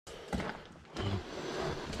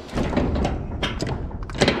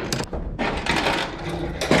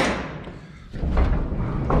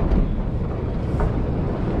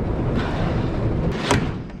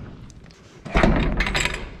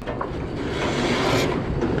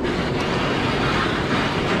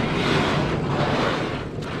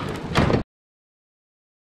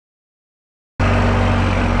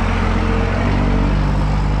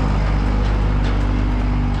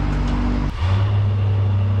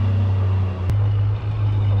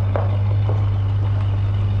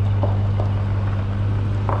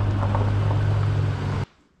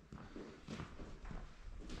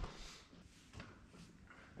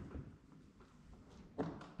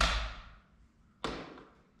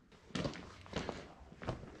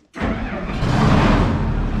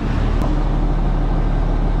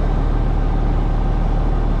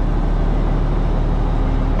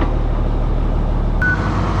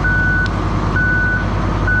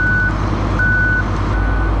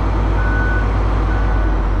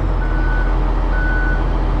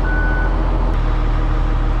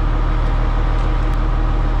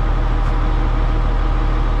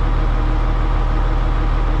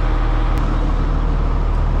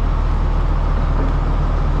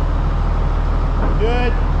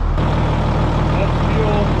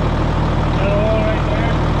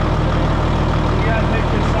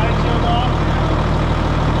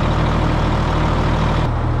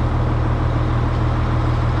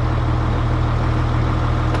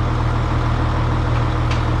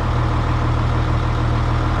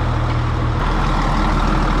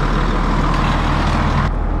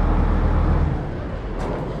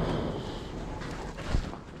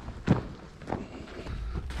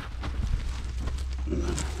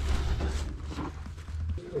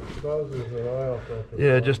Bulldozer or oil filter.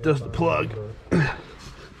 Yeah, it just does the plug.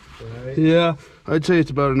 Right? Yeah, I'd say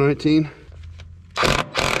it's about a 19.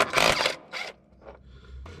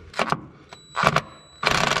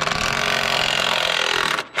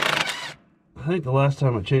 I think the last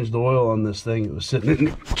time I changed the oil on this thing, it was sitting in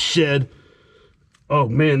the shed. Oh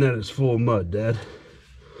man, that is full of mud, Dad.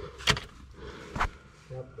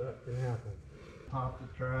 Yep, that can happen. Pop the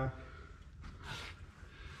track.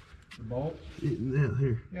 The bolts. Yeah,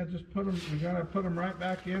 here. Yeah, just put them. We gotta put them right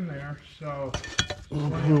back in there. So I'll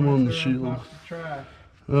put them on the shield. Pop the track.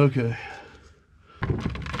 Okay.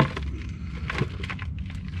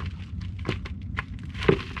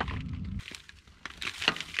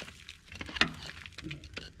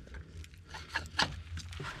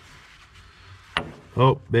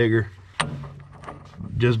 Oh, bigger.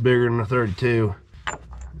 Just bigger than a 32.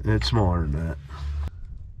 It's smaller than that.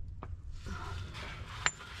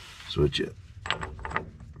 Switch it.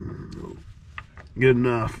 Good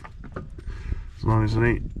enough. As long as it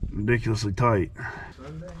ain't ridiculously tight.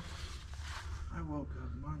 Sunday, I woke up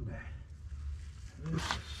Monday. This is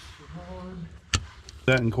on.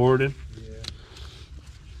 That and corded? Yeah.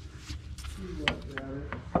 You looked at it.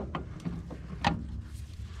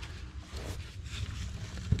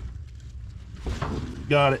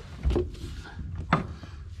 Got it.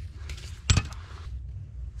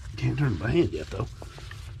 Can't turn it by hand yet though.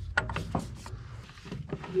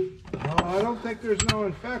 Oh, I don't think there's no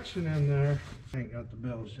infection in there. Ain't got the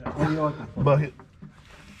bills yet. What are you looking for? Bucket.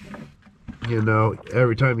 You know,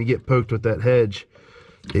 every time you get poked with that hedge,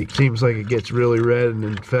 it seems like it gets really red and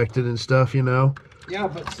infected and stuff, you know? Yeah,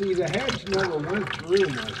 but see, the hedge never went through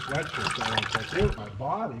my sweatshirt. So it's hit my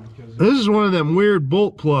body because. This is one of them weird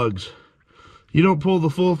bolt plugs. You don't pull the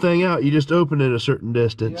full thing out, you just open it a certain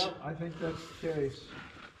distance. Yep, I think that's the case.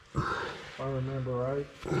 If I remember right,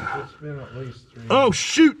 it's been at least 3 Oh,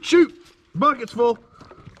 shoot! Bucket's full.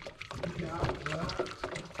 Yeah, well, I don't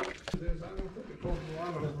think it holds a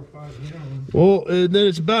lot over 5 gallons. Well, then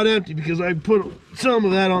it's about empty because I put some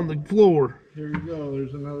of that on the floor. Here you go,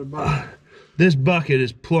 there's another bucket. This bucket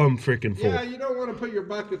is plumb freaking full. Yeah, you don't want to put your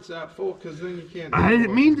buckets that full because then you can't. I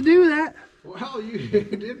didn't mean to do that. Well, you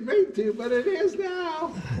didn't mean to, but it is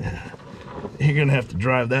now. You're gonna have to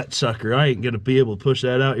drive that sucker. I ain't gonna be able to push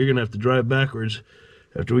that out. You're gonna have to drive backwards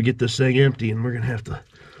after we get this thing empty, and we're gonna have to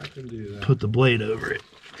I can do that. put the blade over it.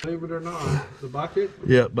 Believe it or not, the bucket,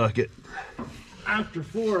 Yeah, bucket. after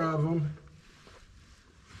 4 of them.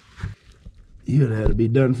 You'd have to be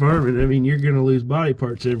done farming. I mean, you're gonna lose body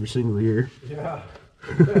parts every single year. Yeah.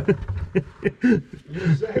 You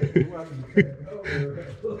said you wasn't going over.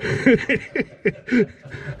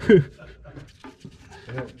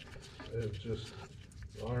 It just,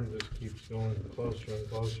 the arm just keeps going closer and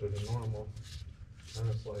closer to normal. And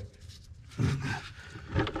it's like,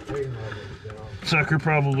 Sucker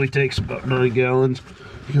probably takes about 9 gallons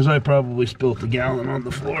because I probably spilt a gallon on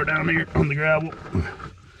the floor down here on the gravel.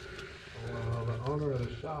 well, the owner of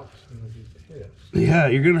the shop's going to be pissed. Yeah,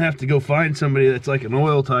 you're gonna have to go find somebody that's like an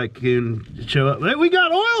oil tycoon to show up. Hey, we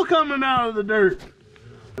got oil coming out of the dirt.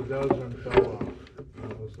 The dozer fell off. I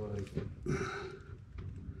was like,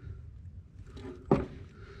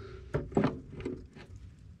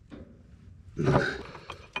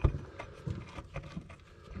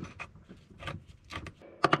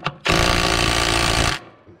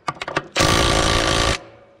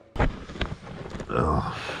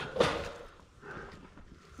 oh.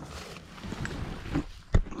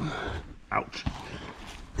 Ouch.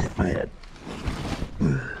 Hit my head.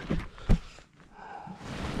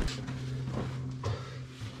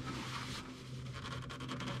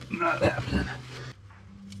 Not happening.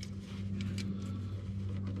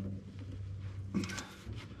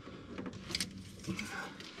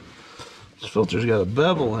 This filter's got a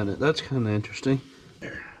bevel in it. That's kind of interesting.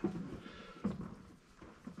 There.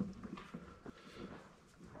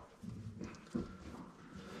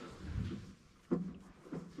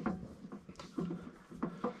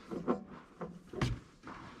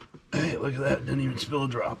 Hey, look at that. Didn't even spill a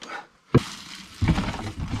drop.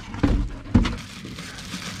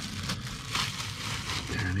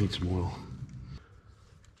 There, I need some oil.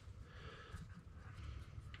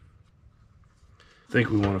 I think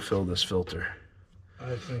we want to fill this filter.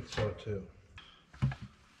 I think so too.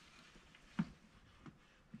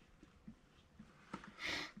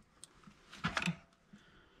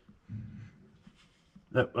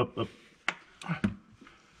 Up.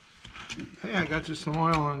 Hey, I got you some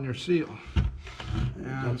oil on your seal.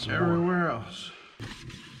 And everywhere else.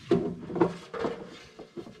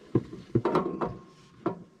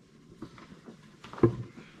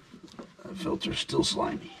 That filter's still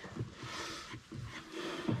slimy.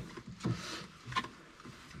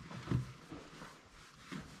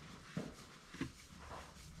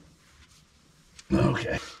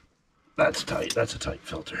 Okay. That's tight. That's a tight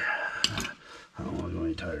filter. I don't want to go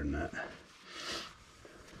any tighter than that.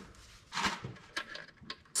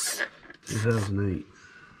 2008.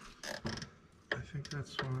 I think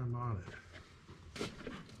that's when I bought it.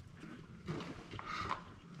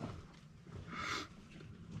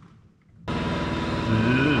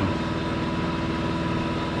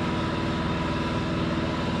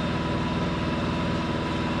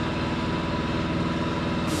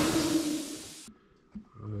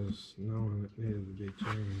 I was knowing it needed to be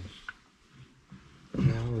changed.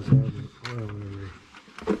 Yeah, I was adding oil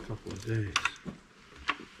every couple of days.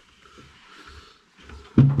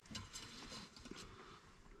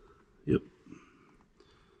 Yep.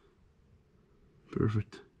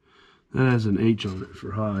 Perfect. That has an H on it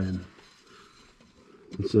for high, and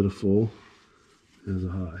instead of full, it has a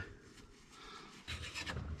high.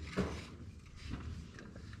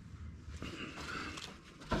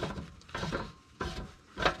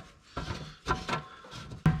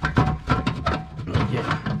 Oh yeah.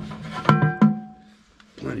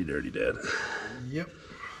 Plenty dirty, Dad. Yep.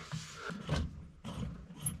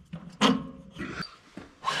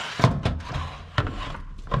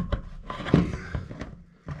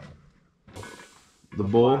 The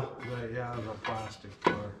bowl? Yeah, the plastic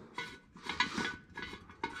bar.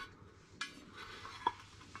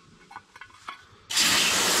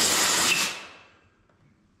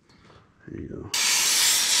 There you go.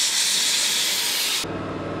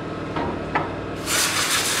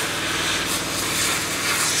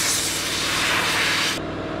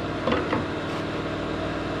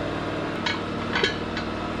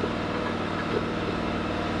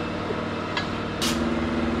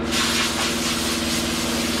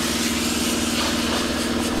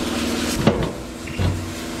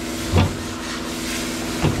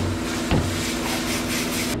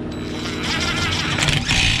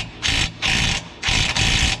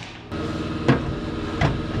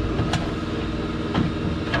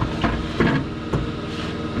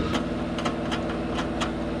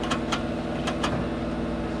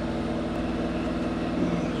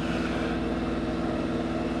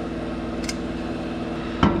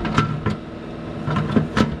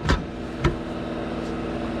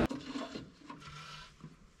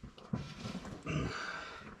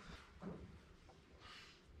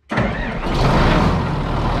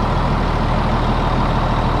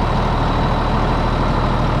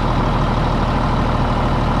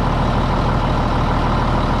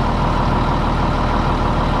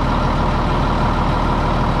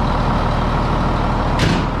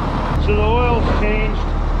 So the oil's changed.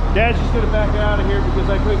 Dad's just gonna back out of here because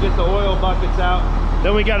I couldn't get the oil buckets out.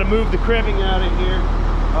 Then we got to move the cribbing out of here.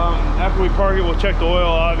 After we park it, we'll check the oil,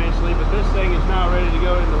 obviously. But this thing is now ready to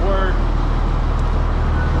go into work.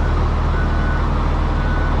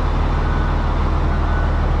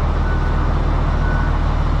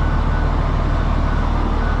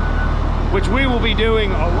 Which we will be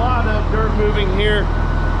doing a lot of dirt moving here.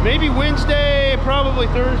 Maybe Wednesday, probably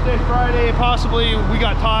Thursday, Friday, possibly. We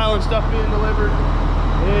got tile and stuff being delivered.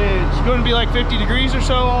 It's going to be like 50 degrees or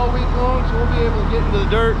so all week long, so we'll be able to get into the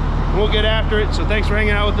dirt and we'll get after it. So thanks for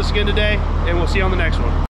hanging out with us again today, and we'll see you on the next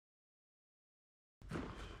one.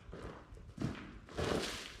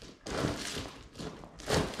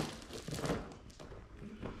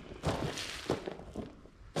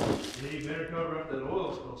 Yeah, you better cover up that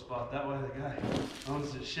oil spill spot. That way the guy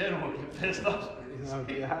owns the shed won't get pissed off.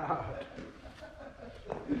 Yeah.